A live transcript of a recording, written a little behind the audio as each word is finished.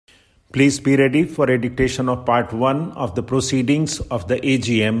Please be ready for a dictation of part 1 of the proceedings of the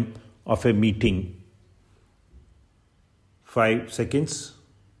AGM of a meeting. 5 seconds.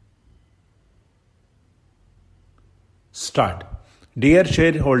 Start. Dear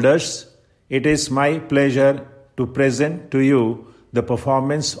shareholders, it is my pleasure to present to you the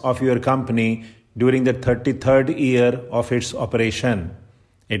performance of your company during the 33rd year of its operation.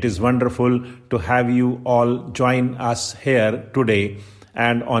 It is wonderful to have you all join us here today,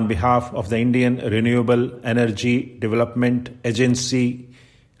 and on behalf of the Indian Renewable Energy Development Agency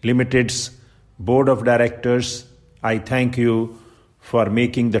Limited's Board of Directors, I thank you for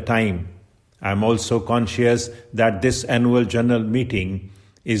making the time. I am also conscious that this annual general meeting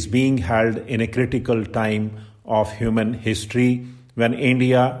is being held in a critical time of human history when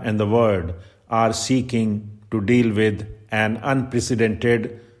India and the world are seeking to deal with an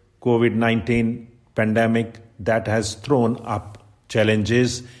unprecedented COVID-19 pandemic that has thrown up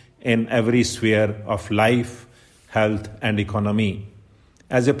challenges in every sphere of life, health, and economy.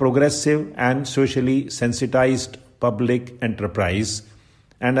 As a progressive and socially sensitized public enterprise,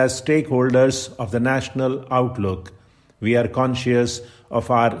 and as stakeholders of the national outlook, we are conscious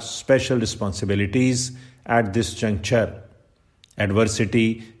of our special responsibilities at this juncture.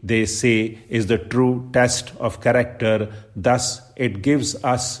 Adversity, they say, is the true test of character. Thus, it gives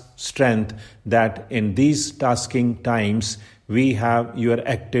us strength that in these tasking times, we have your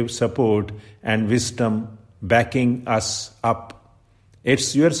active support and wisdom backing us up.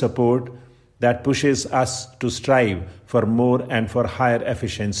 It's your support that pushes us to strive for more and for higher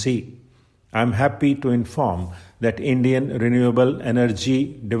efficiency. I'm happy to inform that Indian Renewable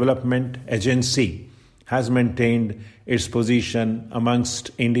Energy Development Agency has maintained its position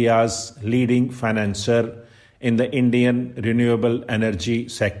amongst India's leading financier in the Indian renewable energy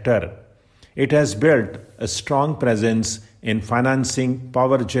sector. It has built a strong presence in financing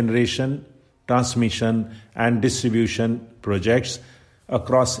power generation, transmission, and distribution projects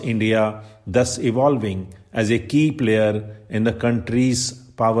across India, thus evolving as a key player in the country's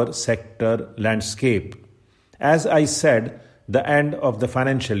power sector landscape. As I said, the end of the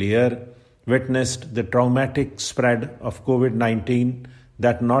financial year witnessed the traumatic spread of COVID-19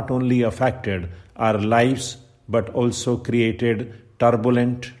 that not only affected our lives but also created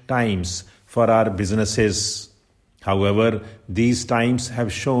turbulent times for our businesses. However, these times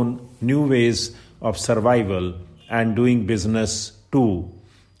have shown new ways of survival and doing business too,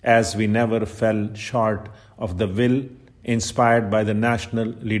 as we never fell short of the will inspired by the national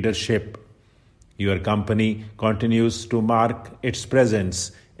leadership. Your company continues to mark its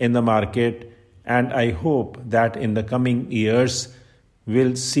presence in the market, and I hope that in the coming years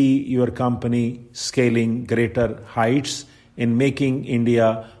we'll see your company scaling greater heights in making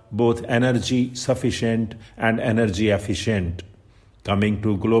India both energy sufficient and energy efficient. Coming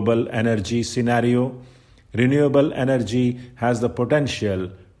to global energy scenario, renewable energy has the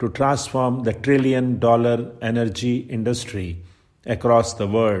potential to transform the trillion-dollar energy industry across the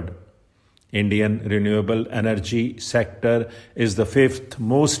world. Indian renewable energy sector is the 5th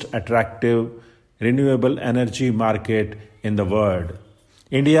most attractive renewable energy market in the world.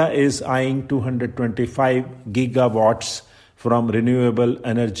 India is eyeing 225 gigawatts from renewable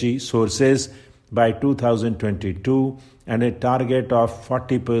energy sources by 2022 and a target of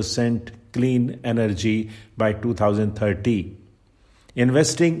 40% clean energy by 2030.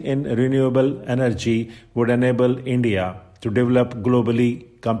 Investing in renewable energy would enable India to develop globally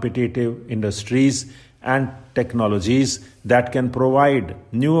competitive industries and technologies that can provide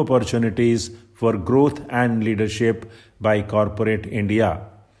new opportunities for growth and leadership by corporate India.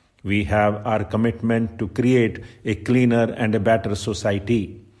 We have our commitment to create a cleaner and a better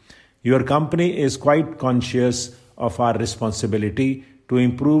society. Your company is quite conscious of our responsibility to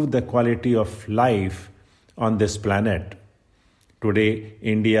improve the quality of life on this planet. Today,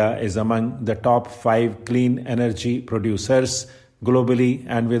 India is among the top 5 clean energy producers globally,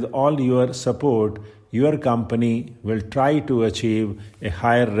 and with all your support, your company will try to achieve a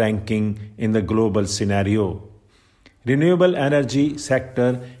higher ranking in the global scenario. Renewable energy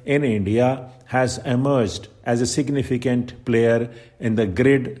sector in India has emerged as a significant player in the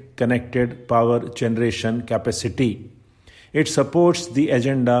grid-connected power generation capacity. It supports the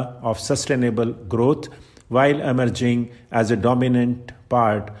agenda of sustainable growth while emerging as a dominant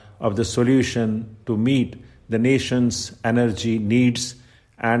part of the solution to meet the nation's energy needs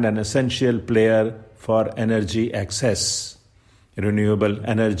and an essential player for energy access. Renewable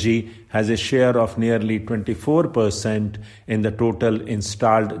energy has a share of nearly 24% in the total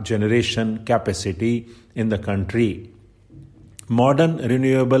installed generation capacity in the country. Modern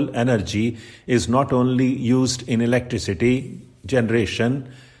renewable energy is not only used in electricity generation.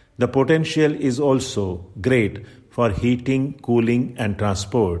 The potential is also great for heating, cooling, and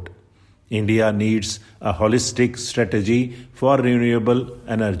transport. India needs a holistic strategy for renewable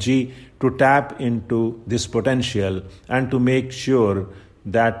energy to tap into this potential and to make sure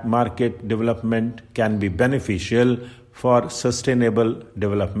that market development can be beneficial for sustainable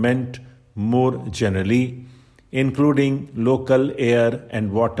development more generally, including local air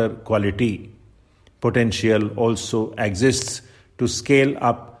and water quality. Potential also exists to scale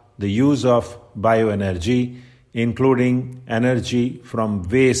up the use of bioenergy, including energy from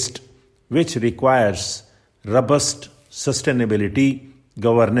waste, which requires robust sustainability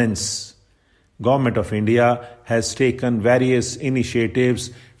governance. Government of India has taken various initiatives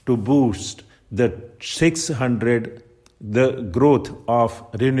to boost the growth of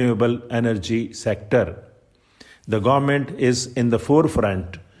renewable energy sector. The government is in the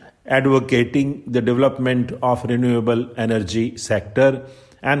forefront advocating the development of renewable energy sector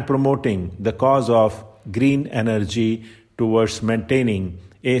and promoting the cause of green energy towards maintaining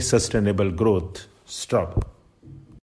a sustainable growth. Stop.